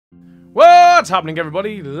What's happening,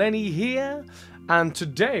 everybody? Lenny here, and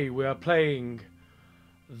today we are playing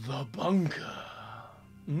The Bunker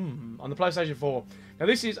on the PlayStation 4. Now,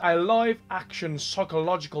 this is a live-action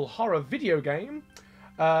psychological horror video game.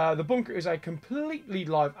 The Bunker is a completely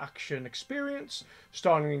live-action experience,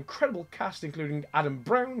 starring an incredible cast including Adam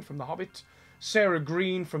Brown from The Hobbit, Sarah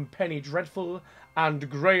Green from Penny Dreadful, and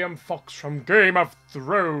Graham Fox from Game of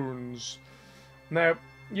Thrones. Now,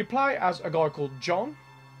 you play as a guy called John,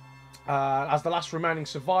 as the last remaining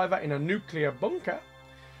survivor in a nuclear bunker.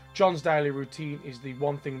 John's daily routine is the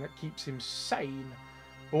one thing that keeps him sane.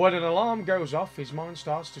 But when an alarm goes off, his mind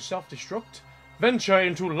starts to self-destruct, venture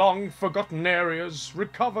into long-forgotten areas,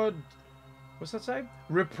 what's that say?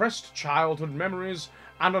 Repressed childhood memories,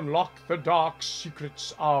 and unlock the dark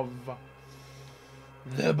secrets of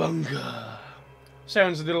the bunker.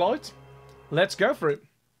 Sounds a delight. Let's go for it.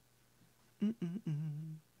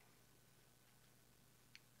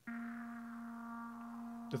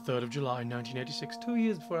 The 3rd of July, 1986, 2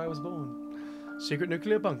 years before I was born. Secret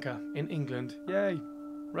nuclear bunker in England. Yay.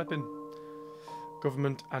 Reppin'.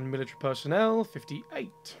 Government and military personnel,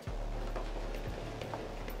 58.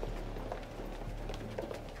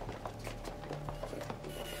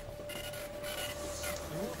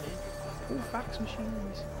 Oh, fax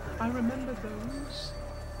machines. I remember those.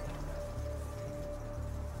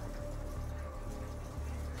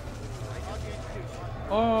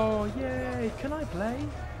 Oh, yay! Can I play?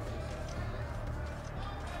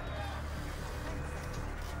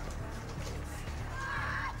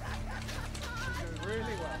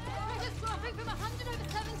 Really well. Just dropping from 100 over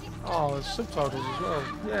 70. Oh, there's subtitles as well.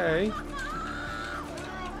 Yay!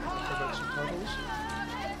 I've got subtitles.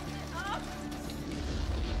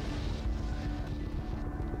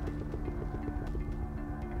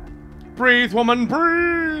 Breathe, woman,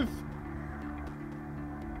 breathe!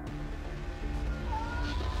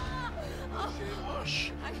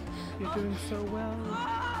 You're doing so well.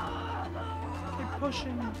 Keep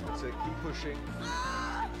pushing. That's it, keep pushing.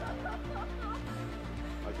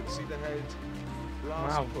 I can see the head.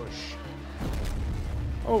 Last Wow. push.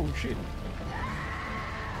 Oh, shit.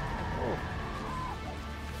 Oh.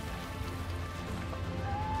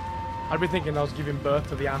 I'd be thinking I was giving birth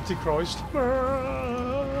to the Antichrist.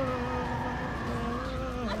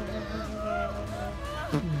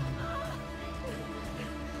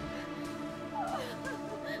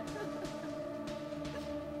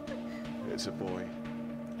 It's a boy.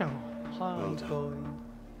 Oh, hi, Well boy.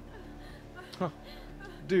 Huh.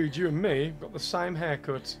 Dude, you and me got the same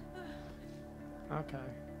haircut. Okay.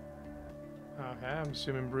 Okay, I'm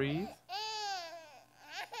assuming breathe.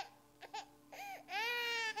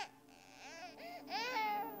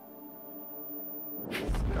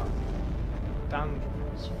 Got dandruff on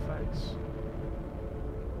his face.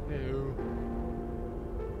 Ew.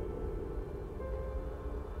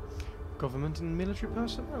 Government and military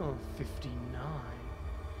personnel, 59.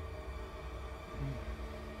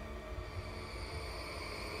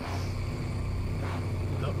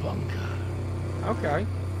 The bunker. Okay.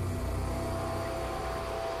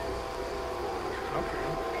 Okay.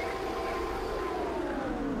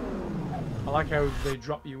 I like how they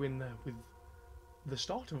drop you in there with the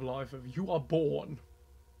start of life of you are born.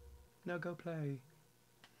 Now go play.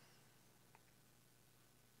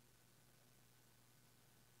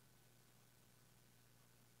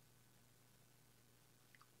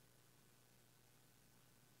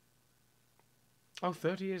 Oh,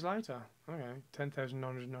 30 years later. Okay,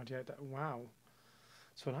 10,998. Wow.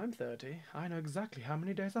 So when I'm 30, I know exactly how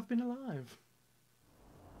many days I've been alive.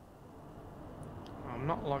 I'm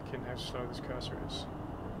not liking how slow this cursor is.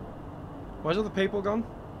 Where's all the people gone?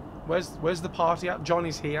 Where's the party at?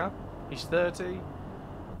 Johnny's here. He's 30.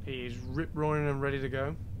 He's rip-roaring and ready to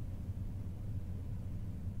go.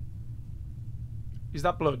 Is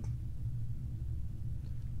that blood?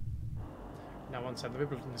 No one said there be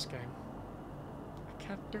blood in this game.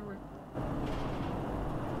 Can't do it.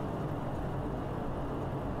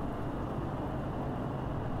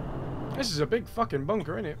 This is a big fucking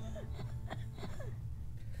bunker, isn't it?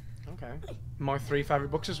 Okay. My 3 favourite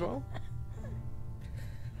books as well.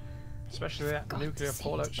 Especially that nuclear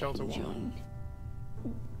fallout shelter one.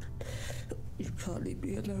 You can't leave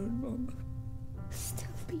me alone, Mum. Still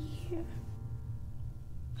be here.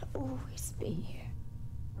 I'll always be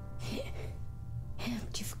here.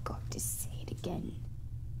 But you forgot to say it again.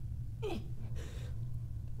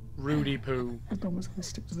 Rudy Poo. As long as I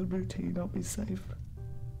stick to the routine, I'll be safe.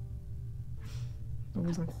 As long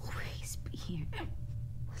as I Always be here.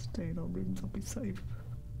 stay in our rooms, I'll be safe.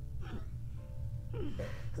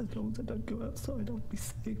 As long as I don't go outside, I'll be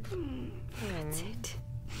safe. That's it.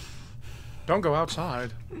 Don't go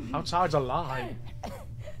outside. Outside's a lie.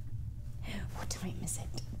 What time is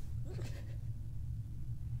it?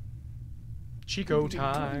 Chico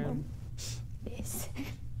time. Yes.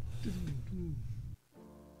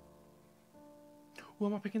 Who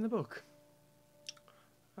am I picking the book?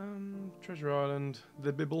 Treasure Island,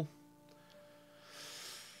 The Bibble.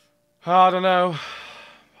 I don't know.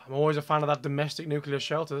 I'm always a fan of that domestic nuclear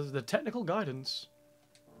shelter. The technical guidance.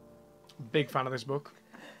 Big fan of this book.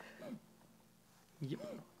 Yep.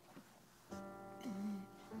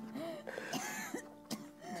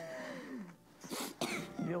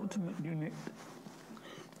 The ultimate unit.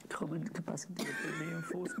 Common capacity of the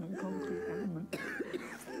reinforcement concrete element.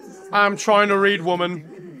 I'm trying to read, woman.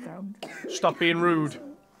 Can be found. Stop being rude.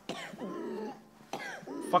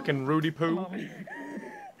 Fucking Rudy Poo. Mum.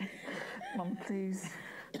 Mum, please.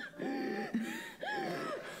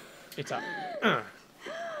 It's a. I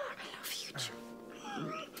love you, Joe.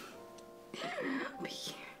 I'll be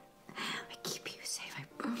here. I keep you safe, I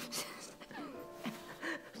promise.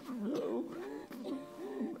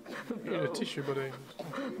 Need a tissue, buddy.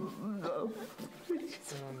 No. Please.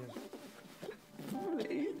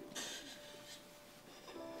 Please.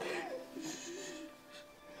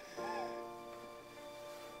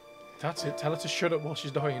 That's it. Tell her to shut up while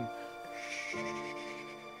she's dying. Shh.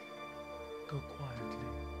 Go quietly.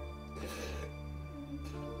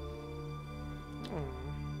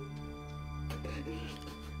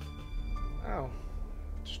 Ow.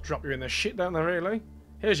 Just drop you in the shit, don't they, really?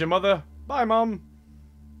 Here's your mother. Bye, Mum.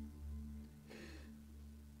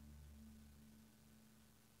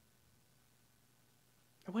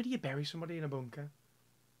 Where do you bury somebody in a bunker?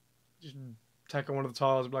 Just take on one of the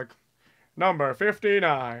tiles and be like, number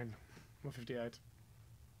 59. Or 58.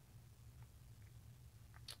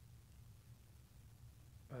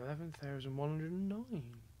 11,109.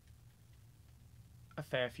 A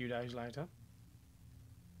fair few days later.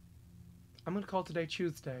 I'm going to call today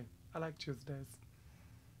Tuesday. I like Tuesdays.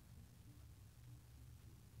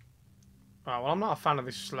 Alright, well, I'm not a fan of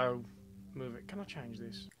this slow movie. Can I change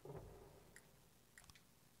this?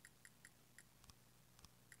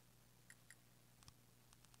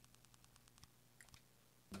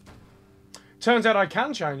 Turns out I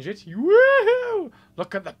can change it. Woohoo!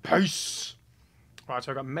 Look at the pace. Right,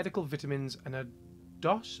 so I've got medical vitamins and a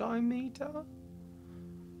dosimeter.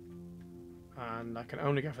 And I can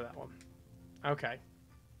only go for that one. Okay.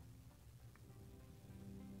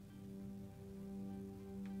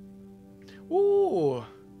 Ooh.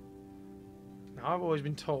 Now, I've always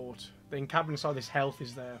been taught that in cabinets like this, health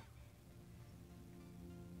is there.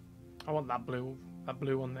 I want that blue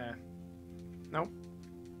one there. Nope.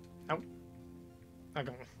 Nope.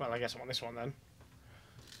 Well, I guess I want this one then.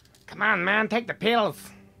 Come on, man, take the pills.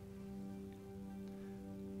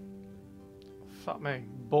 Fuck me,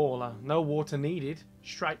 baller. No water needed.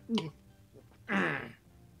 Straight. I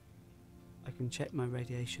can check my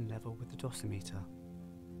radiation level with the dosimeter.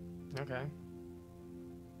 Okay.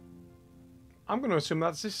 I'm going to assume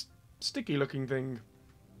that's this sticky-looking thing.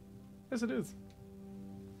 Yes, it is.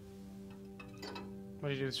 What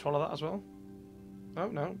did you do? Swallow that as well? Oh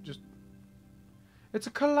no, just. It's a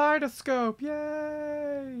kaleidoscope!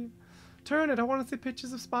 Yay! Turn it, I want to see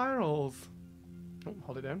pictures of spirals. Oh,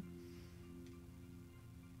 hold it down.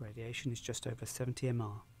 Radiation is just over 70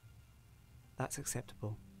 mR. That's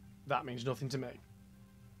acceptable. That means nothing to me.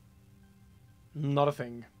 Not a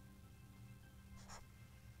thing.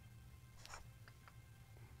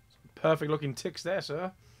 Some perfect looking ticks there,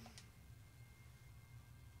 sir.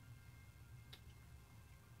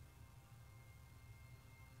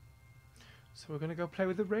 So we're going to go play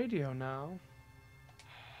with the radio now.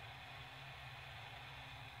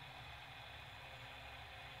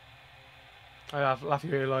 I laugh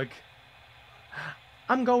here like,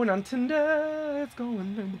 I'm going on Tinder, it's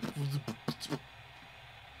going.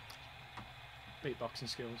 Beatboxing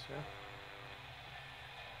skills, yeah.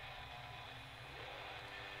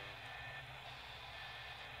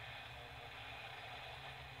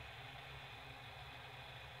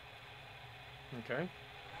 Okay.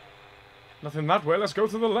 Nothing that way, let's go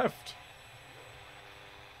to the left.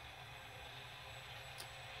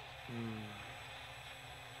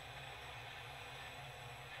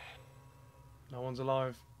 No one's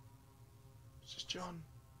alive. It's just John.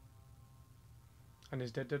 And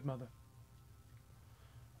his dead mother.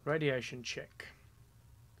 Radiation check.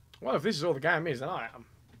 Well, if this is all the game is, then I am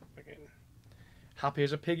again happy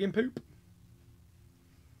as a pig in poop.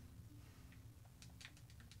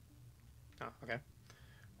 Oh, okay.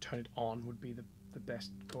 Turn it on would be the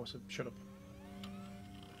best course of... Shut up.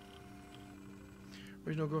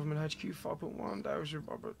 Regional Government HQ 5.1, Dowager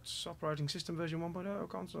Roberts, Operating System version 1.0,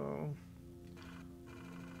 console.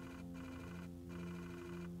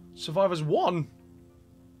 Survivors 1.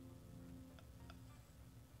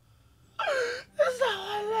 That's how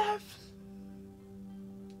I left.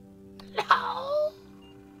 No.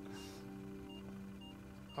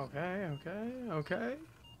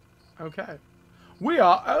 Okay. We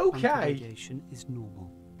are okay. Radiation is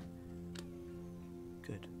normal.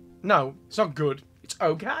 Good. No, it's not good. It's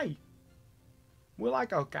okay. We're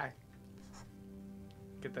like okay.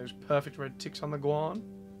 Get those perfect red ticks on the guan.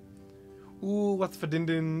 Ooh, what's for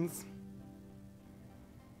din-dins?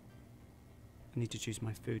 I need to choose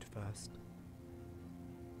my food first.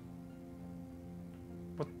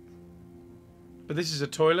 What? But this is a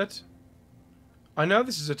toilet. I know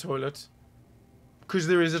this is a toilet. Because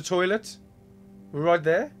there is a toilet. We're right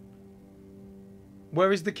there.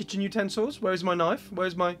 Where is the kitchen utensils? Where is my knife?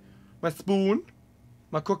 Where's my spoon?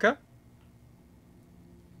 My cooker?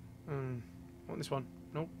 I want this one.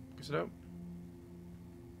 Nope, guess I don't.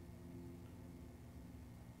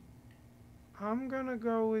 I'm gonna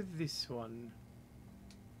go with this one.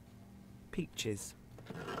 Peaches.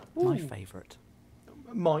 Ooh. My favourite.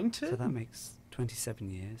 Mine too. So that makes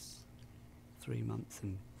 27 years, 3 months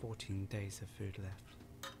and 14 days of food left.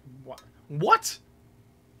 What? What?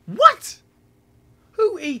 What?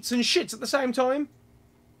 Who eats and shits at the same time?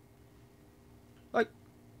 Like,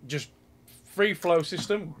 just free flow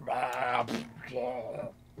system.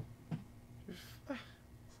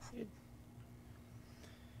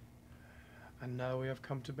 And now we have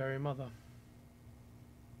come to bury Mother.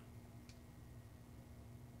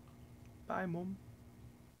 Bye, Mum.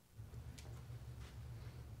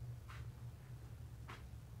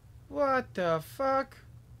 What the fuck?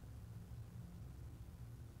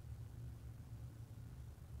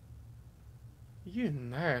 You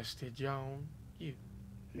nasty, John. You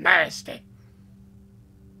nasty.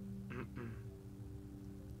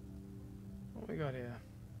 What we got here?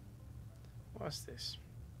 What's this?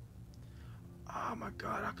 Oh my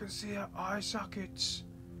god, I can see her eye sockets.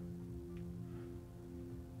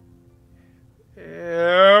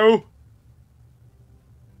 Ew.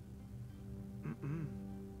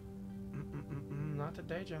 Not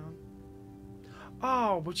today, John.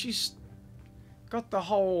 Oh, but she's got the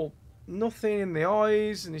whole nothing in the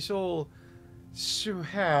eyes, and it's all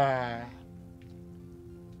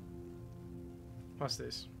What's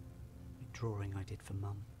this? A drawing I did for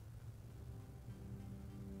Mum.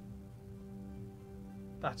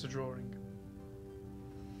 That's a drawing.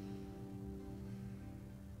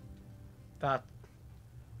 That.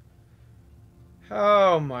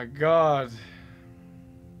 Oh my god.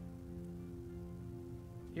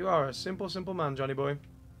 You are a simple, simple man, Johnny boy.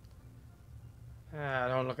 Ah,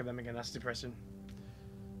 don't look at them again, that's depressing.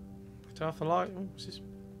 Turn off the light. Oh, what's this?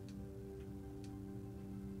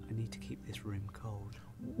 I need to keep this room cold.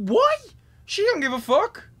 Why? She don't give a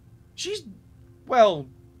fuck. She's, well,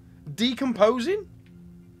 decomposing.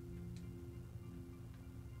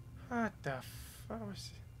 What the fuck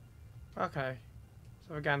was it? Okay.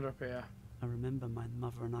 So a gander up here. I remember my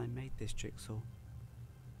mother and I made this jigsaw.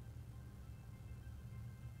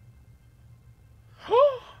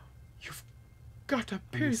 You've got a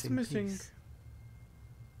piece missing. Piece.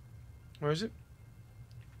 Where is it?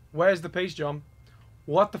 Where's the piece, John?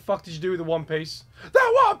 What the fuck did you do with the one piece?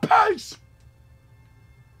 That one piece!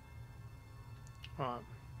 Alright.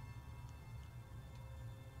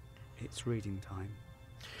 It's reading time.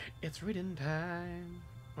 It's reading time.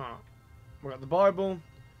 Alright. We got the Bible,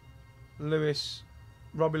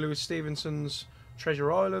 Robbie Louis Stevenson's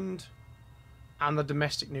Treasure Island, and the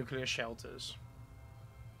domestic nuclear shelters.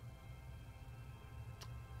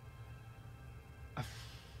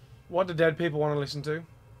 What do dead people want to listen to?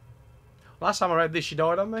 Last time I read this, she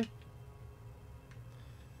died on me.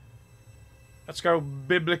 Let's go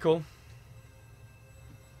biblical.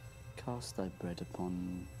 Cast thy bread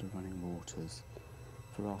upon the running waters,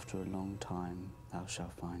 for after a long time thou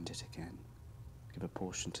shalt find it again. Give a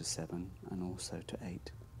portion to 7, and also to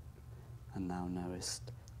 8. And thou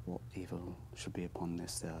knowest what evil should be upon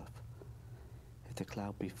this earth. If the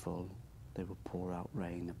cloud be full, they will pour out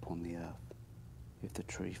rain upon the earth. If the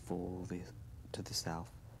tree fall to the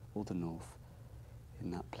south or the north,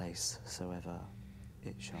 in that place soever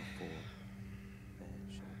it shall fall, there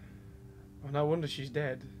shall be. Oh, no wonder she's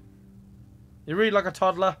dead. You read like a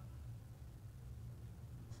toddler.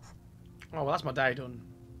 Oh, well, that's my day done.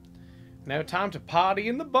 Now time to party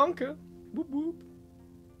in the bunker. Whoop whoop.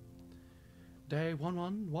 Day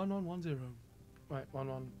 111110. Right,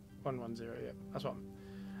 11110. Yeah, that's what.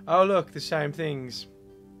 Oh look, the same things.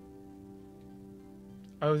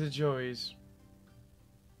 Oh, the joys.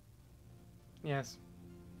 Yes.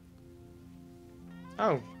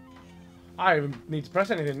 Oh. I don't even need to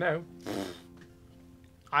press anything now.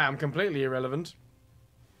 I am completely irrelevant.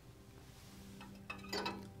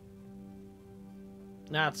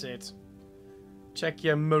 That's it. Check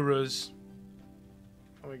your mirrors.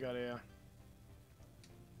 What we got here?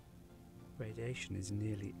 Radiation is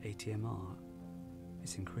nearly 80 MR.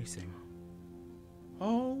 It's increasing.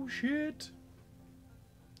 Oh shit!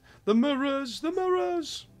 The mirrors! The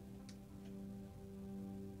mirrors!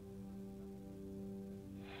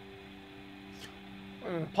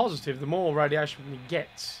 Positive, the more radiation he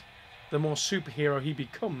gets, the more superhero he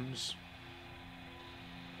becomes.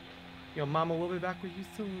 Your mama will be back with you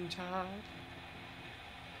soon, child.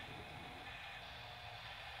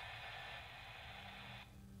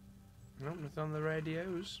 No, nothing on the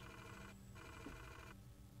radios.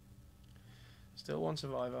 Still one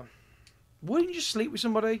survivor. Wouldn't you sleep with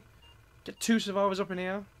somebody? Get 2 survivors up in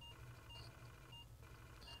here.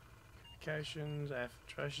 Communications, F,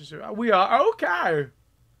 treasure suit. We are okay.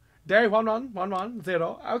 Day 1111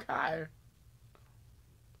 Okay.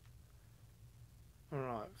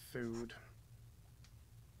 Alright, food.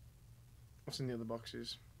 What's in the other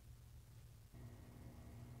boxes?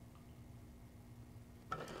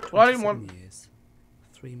 Well, I didn't want. Years,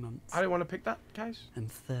 3 months. I didn't want to pick that case.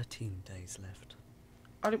 And 13 days left.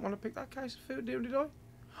 I didn't want to pick that case of food, did I?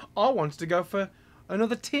 I wanted to go for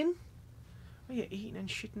another tin. Are you eating and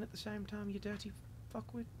shitting at the same time, you dirty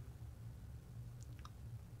fuckwit?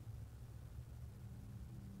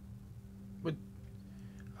 But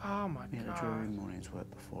oh my We had a god! dreary morning's work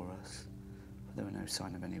before us, but there were no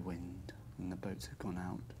sign of any wind, and the boats had gone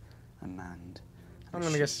out and manned. I'm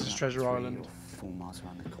gonna guess this is Treasure Island. 3 or 4 miles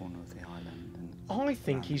around the corner of the island. And I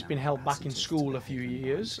think he's been held back in school a few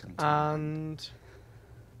years, and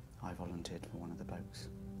I volunteered for one of the boats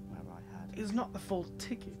where I had. it's not the full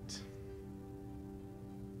ticket.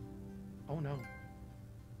 Oh no!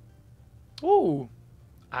 Oh,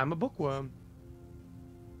 I'm a bookworm.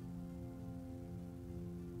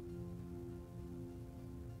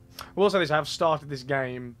 I will say this: I have started this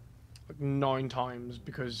game like 9 times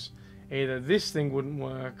because either this thing wouldn't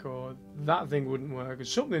work or that thing wouldn't work or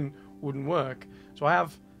something wouldn't work. So I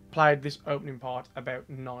have played this opening part about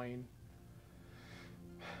 9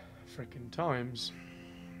 freaking times.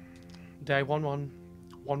 Day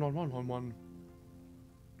 111111.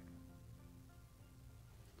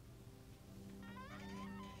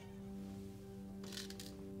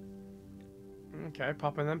 Okay,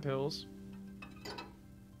 popping them pills.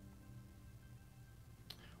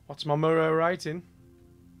 What's my mirror rating?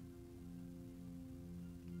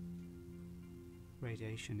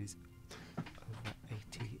 Radiation is over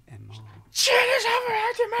 80 MR. Shit is over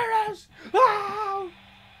 80 mirrors! Ah!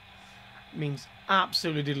 Means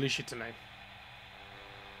absolutely diddly shit to me.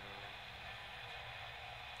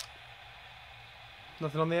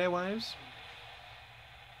 Nothing on the airwaves?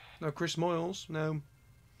 No Chris Moyles? No.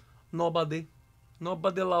 Nobody.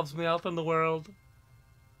 Nobody loves me out in the world.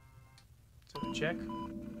 So check.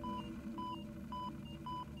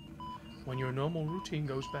 When your normal routine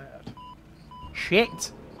goes bad.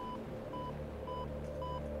 Shit!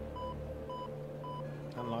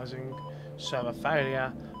 Analyzing server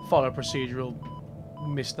failure. Follow procedural.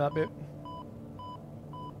 Missed that bit.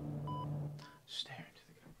 Stare into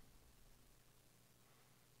the camera.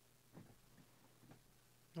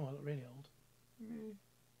 Oh, I look really old.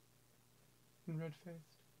 And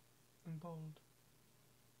red-faced. And bald.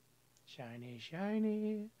 Shiny,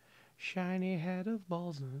 shiny. Shiny head of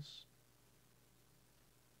baldness.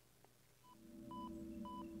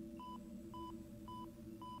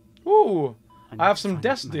 Ooh! I have some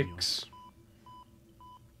desk sticks.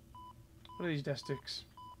 What are these desk sticks?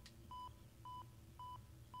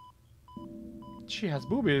 She has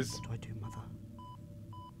boobies. What do I do, mother?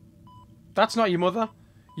 That's not your mother.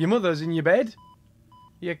 Your mother's in your bed.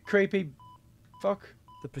 You creepy fuck.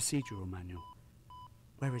 The procedural manual.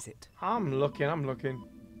 Where is it? I'm looking.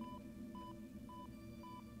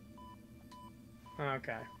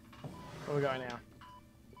 Okay. What we got now?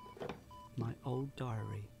 My old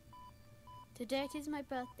diary. Today it is my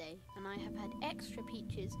birthday, and I have had extra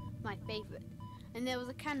peaches, my favourite, and there was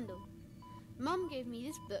a candle. Mum gave me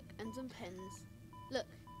this book and some pens. Look,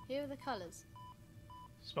 here are the colours.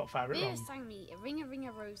 Spot favourite Vera wrong. sang me a ring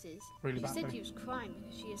of roses. Really She bad said thing. she was crying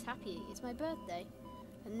because she is happy it's my birthday.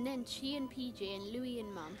 And then she and PJ and Louie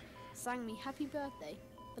and Mum sang me happy birthday,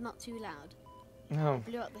 but not too loud. No.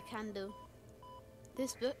 Blew out the candle.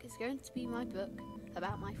 This book is going to be my book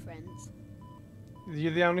about my friends.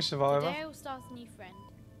 You're the only survivor. Today I will start a new friend.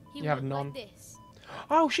 He You will have look none. like this.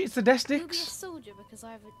 Oh shit, it's the desk He'll be a sticks. soldier because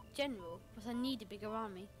I have a general, but I need a bigger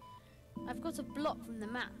army. I've got a block from the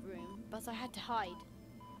map room, but I had to hide.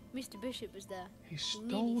 Mr. Bishop was there. He stole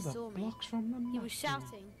nearly the saw me. blocks from them. He was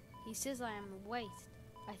shouting. He says I am a waste.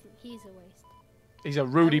 I think he's a waste. He's a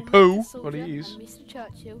Rudy I will Poo. make the What he soldier is. And Mr.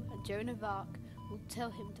 Churchill and Joan of Arc will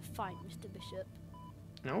tell him to fight Mr. Bishop.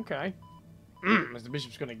 Okay. Mr.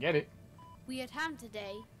 Bishop's gonna get it. We had ham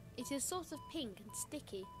today. It is sort of pink and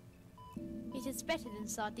sticky. It is better than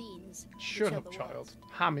sardines. which Shut are up, the child. worst.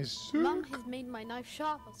 Ham is sick. Mum has made my knife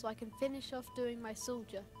sharper so I can finish off doing my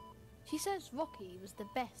soldier. She says Rocky was the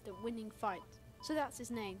best at winning fights, so that's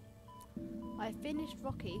his name. I finished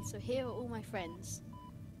Rocky, so here are all my friends.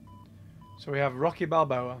 So we have Rocky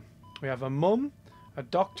Balboa. We have a mum, a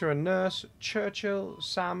doctor, a nurse, Churchill,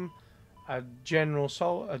 Sam, a general,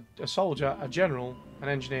 a soldier, a general, an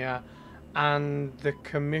engineer, and the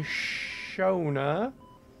commissioner.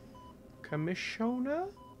 Commissioner?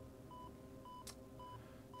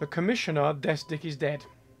 The commissioner, Des Dick, is dead.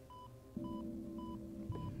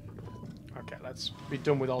 Okay, let's be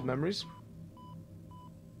done with old memories.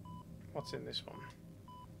 What's in this one?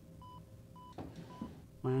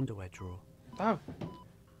 My underwear drawer. Oh.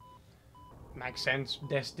 Makes sense.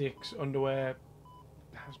 Des Dick's underwear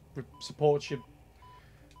supports you.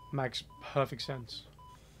 Makes perfect sense.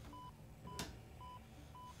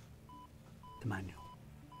 The manual.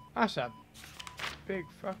 That's a big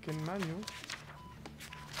fucking manual.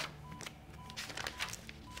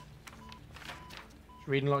 It's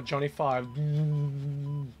reading like Johnny Five.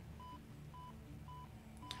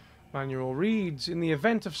 Manual reads, in the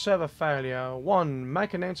event of server failure, 1.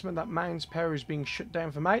 Make announcement that mains power is being shut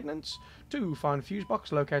down for maintenance. 2. Find fuse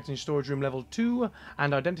box located in storage room level 2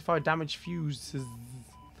 and identify damaged fuses.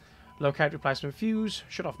 Locate replacement fuse.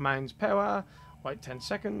 Shut off mains power. Wait 10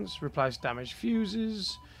 seconds. Replace damaged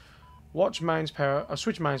fuses. Watch mains power, or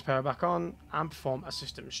switch mains power back on and perform a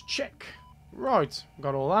systems check. Right,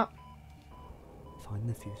 got all that. Find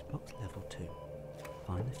the fuse box level 2.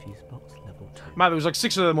 Find the fuse box level 2. Matt, there was like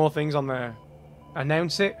 6 other more things on there.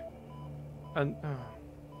 Announce it. And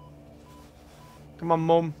come on,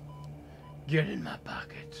 Mum. Get in my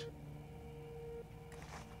pocket.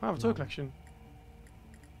 I have a toy collection.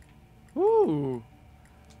 Ooh.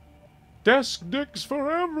 Desk dicks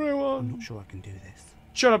for everyone. I'm not sure I can do this.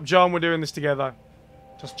 Shut up, John. We're doing this together.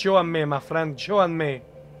 Just join me, my friend. Join me.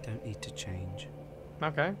 Don't need to change.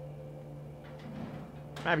 Okay.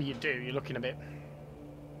 Maybe you do. You're looking a bit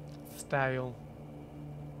stale.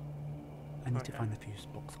 I need to Okay. find the fuse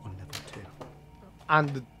box on level 2. And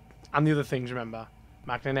the other things, remember.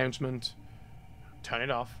 Make an announcement. Turn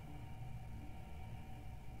it off.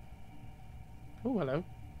 Oh, hello.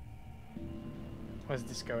 Where's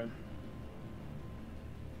this going?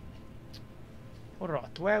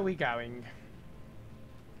 Alright, where are we going?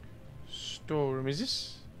 Storeroom, is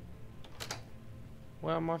this?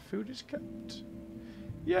 Where my food is kept?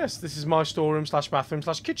 Yes, this is my storeroom slash bathroom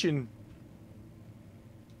slash kitchen.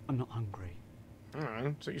 I'm not hungry.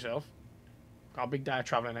 Alright, suit yourself. Got a big day of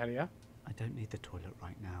travelling ahead of you. I don't need the toilet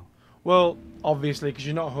right now. Well, obviously, because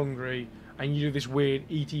you're not hungry and you do this weird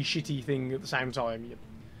eaty shitty thing at the same time. You're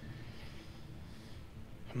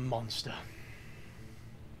a monster.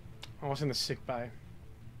 Oh, what's in the sick bay?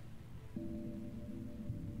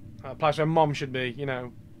 A place where Mom should be, you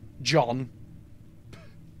know. John.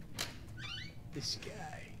 This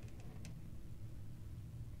guy.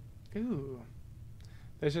 Ooh.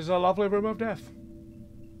 This is a lovely room of death.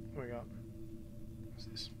 What we got? What's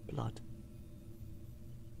this? Blood.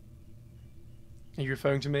 Are you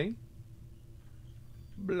referring to me?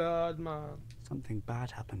 Blood, man. Something bad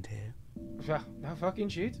happened here. No fucking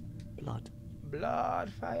shit. Blood. Blood,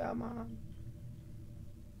 fire, man.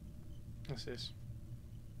 What's this?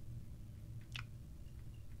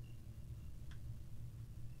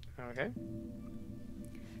 Okay.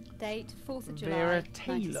 Date 4th of July, Vera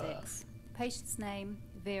Taylor. 96. Patient's name,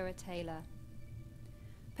 Vera Taylor.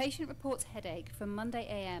 Patient reports headache from Monday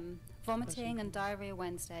AM, vomiting and diarrhea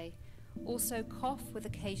Wednesday. Also cough with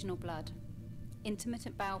occasional blood.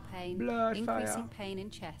 Intermittent bowel pain, Blood, increasing fire. pain in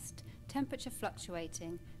chest, temperature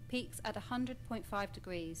fluctuating, peaks at 100.5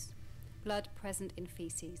 degrees. Blood present in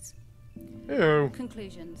feces. Ew.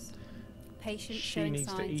 Conclusions. Patient She showing needs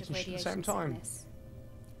to signs eat of and shit at the radiation same time. sickness.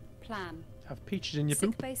 Plan. Have peaches in your Sick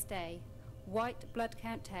poop. base day. White blood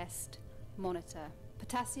count test. Monitor.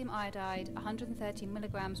 Potassium iodide 130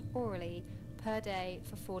 milligrams orally per day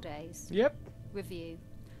for 4 days. Yep. Review.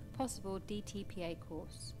 Possible DTPA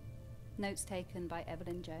course. Notes taken by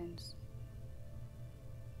Evelyn Jones.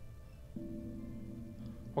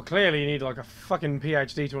 Well, clearly you need like a fucking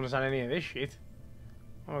PhD to understand any of this shit.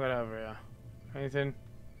 What have I got over here? Anything?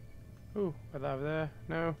 Ooh, got that over there?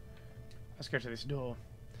 No. Let's go to this door.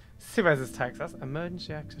 Supervisor's text. That's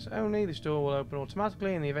emergency access only. This door will open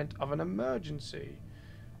automatically in the event of an emergency.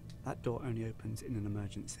 That door only opens in an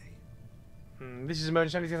emergency. This is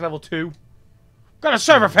emergency only. This is level 2. Got a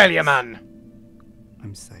server failure, man!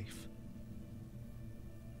 I'm safe.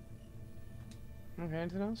 Okay,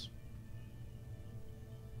 anything else?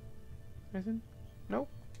 Anything? Nope.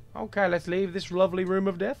 Okay, let's leave this lovely room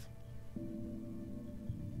of death.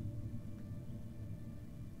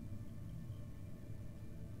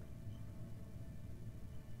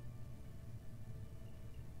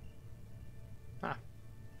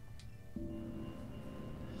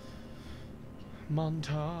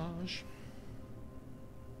 Montage.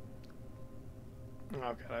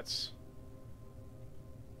 Okay, let's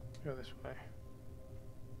go this way.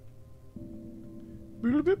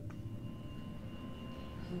 Boop, boop.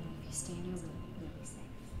 You know, if you stay in your room, you'll be safe.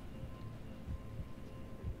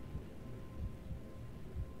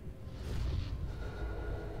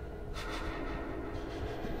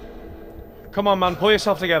 Come on, man, pull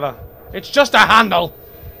yourself together. It's just a handle.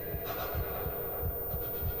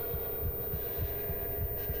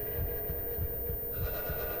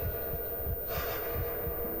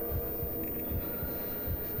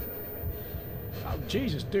 Oh,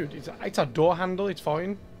 Jesus, dude, it's a door handle, it's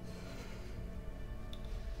fine.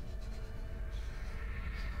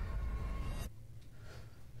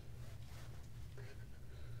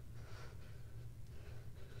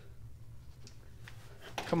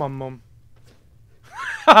 Come on, Mum.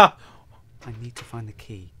 I need to find the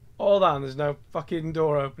key. Hold on, there's no fucking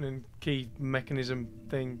door opening key mechanism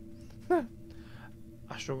thing.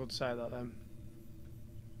 I struggled to say that then.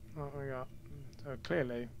 What we got? So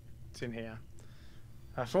clearly, it's in here.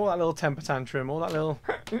 After all that little temper tantrum, all that little...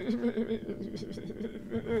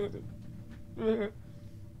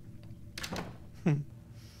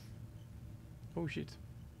 Oh shit.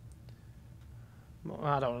 I don't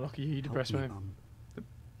want to look at you, you depress me.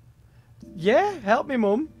 Yeah, help me,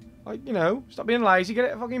 Mum. Like, you know, stop being lazy, get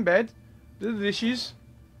out of fucking bed. Do the dishes.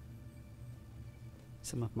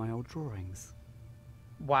 Some of my old drawings.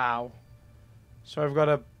 Wow. So I've got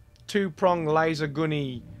a 2-prong laser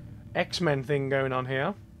gunny X-Men thing going on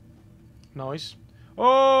here. Nice.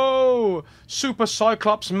 Oh! Super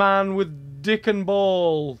Cyclops man with dick and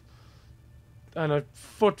ball. And a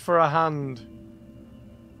foot for a hand.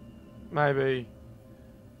 Maybe.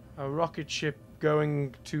 A rocket ship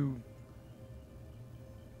going to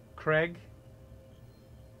Craig.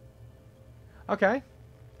 Okay.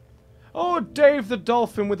 Oh, Dave the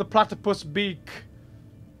dolphin with the platypus beak.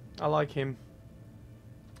 I like him.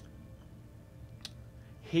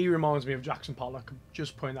 He reminds me of Jackson Pollock.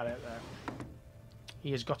 Just point that out there.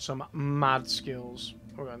 He has got some mad skills.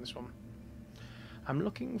 We're going this one. I'm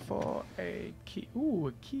looking for a key. Ooh,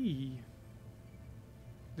 a key.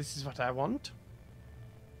 This is what I want.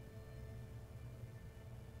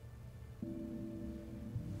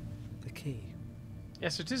 The key.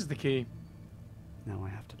 Yes, it is the key. Now I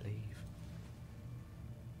have to leave.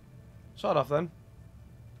 Start off then.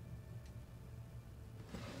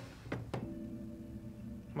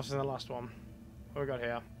 What's in the last one? What we got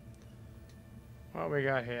here? What we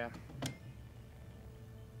got here?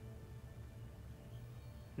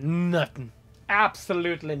 Nothing.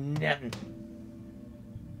 Absolutely nothing.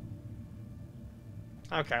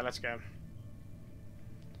 Okay, let's go.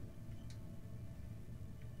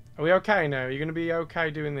 Are we okay now? Are you going to be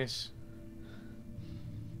okay doing this?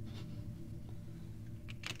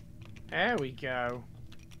 There we go.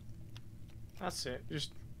 That's it.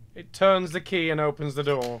 Just, it turns the key and opens the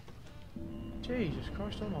door. Jesus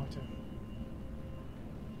Christ almighty.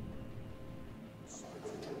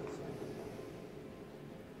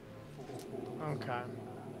 Okay.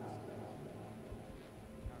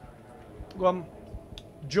 Go on.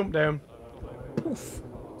 Jump down. Poof.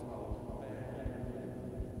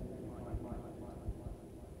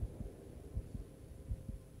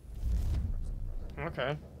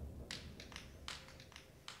 Okay.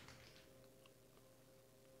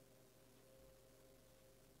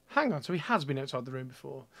 Hang on, so he has been outside the room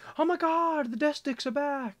before. Oh my god, the death sticks are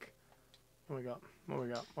back! What we got? What we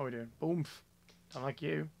got? What we doing? Boom. Don't like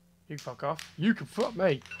you. You can fuck off. You can fuck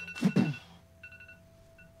me.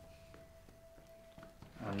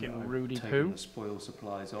 Fucking Rudy poo. The spoil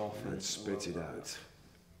supplies off And spit it out.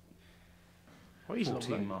 Well, he's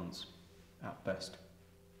 14 lovely. months at best.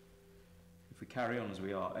 If we carry on as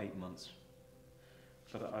we are, 8 months.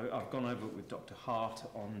 But I've gone over it with Dr. Hart.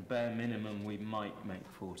 On bare minimum, we might make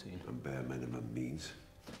 14. And bare minimum means.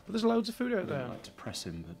 But there's loads of food out I there. don't like to press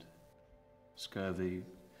him, but scurvy,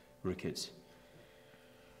 rickets.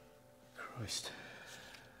 Christ.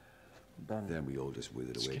 Then we all just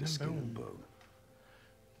withered away Skin to and skin and bone. bone.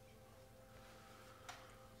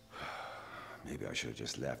 Maybe I should have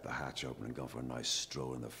just left the hatch open and gone for a nice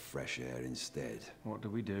stroll in the fresh air instead. What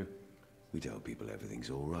do? We tell people everything's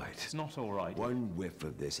all right. It's not all right. One whiff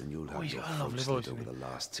of this and you'll have he's your got a lovely throat voice, slit over hasn't the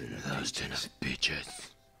last tin of Last tin peaches. of bitches.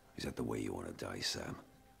 Is that the way you want to die, Sam?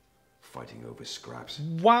 Fighting over scraps?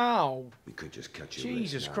 Wow. We could just cut your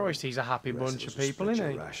Jesus wrist now. Christ, he's a happy The rest bunch us of will people, split isn't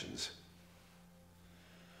your he? Rations.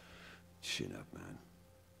 Chin up, man.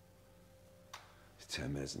 It's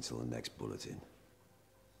 10 minutes until the next bulletin.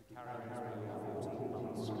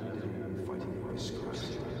 Fighting over scraps.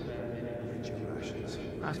 Split your rations.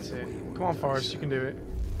 That's the it. way you want Come on, to die, Forrest, you can Sam. do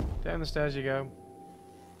it. Down the stairs you go.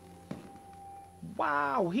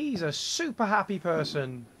 Wow, he's a super happy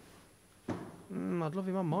person. I'd love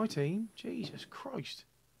him on my team. Jesus Christ.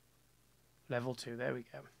 Level 2, there we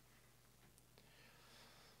go.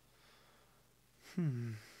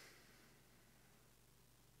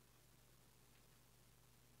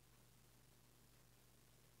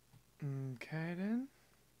 Okay then.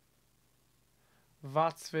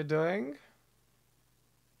 What's we doing?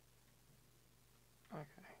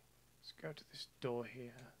 Okay, let's go to this door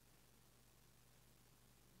here.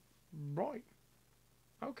 Right.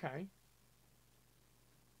 Okay.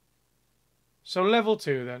 So level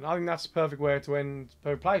 2 then. I think that's the perfect way to end,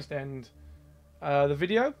 perfect place to end the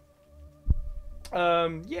video.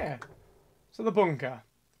 Yeah. So the bunker.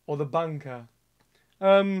 Or the bunker.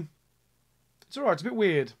 It's alright, it's a bit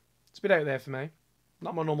weird. It's a bit out there for me.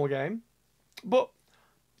 Not my normal game. But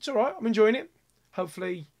it's alright, I'm enjoying it.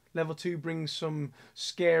 Hopefully level 2 brings some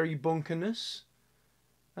scary bunkerness.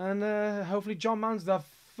 And hopefully John mans the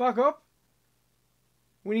fuck up.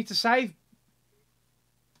 We need to save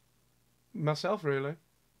myself, really.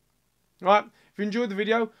 Right, if you enjoyed the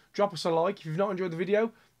video, drop us a like. If you've not enjoyed the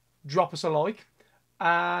video, drop us a like.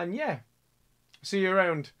 And yeah, see you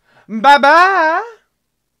around. Bye-bye!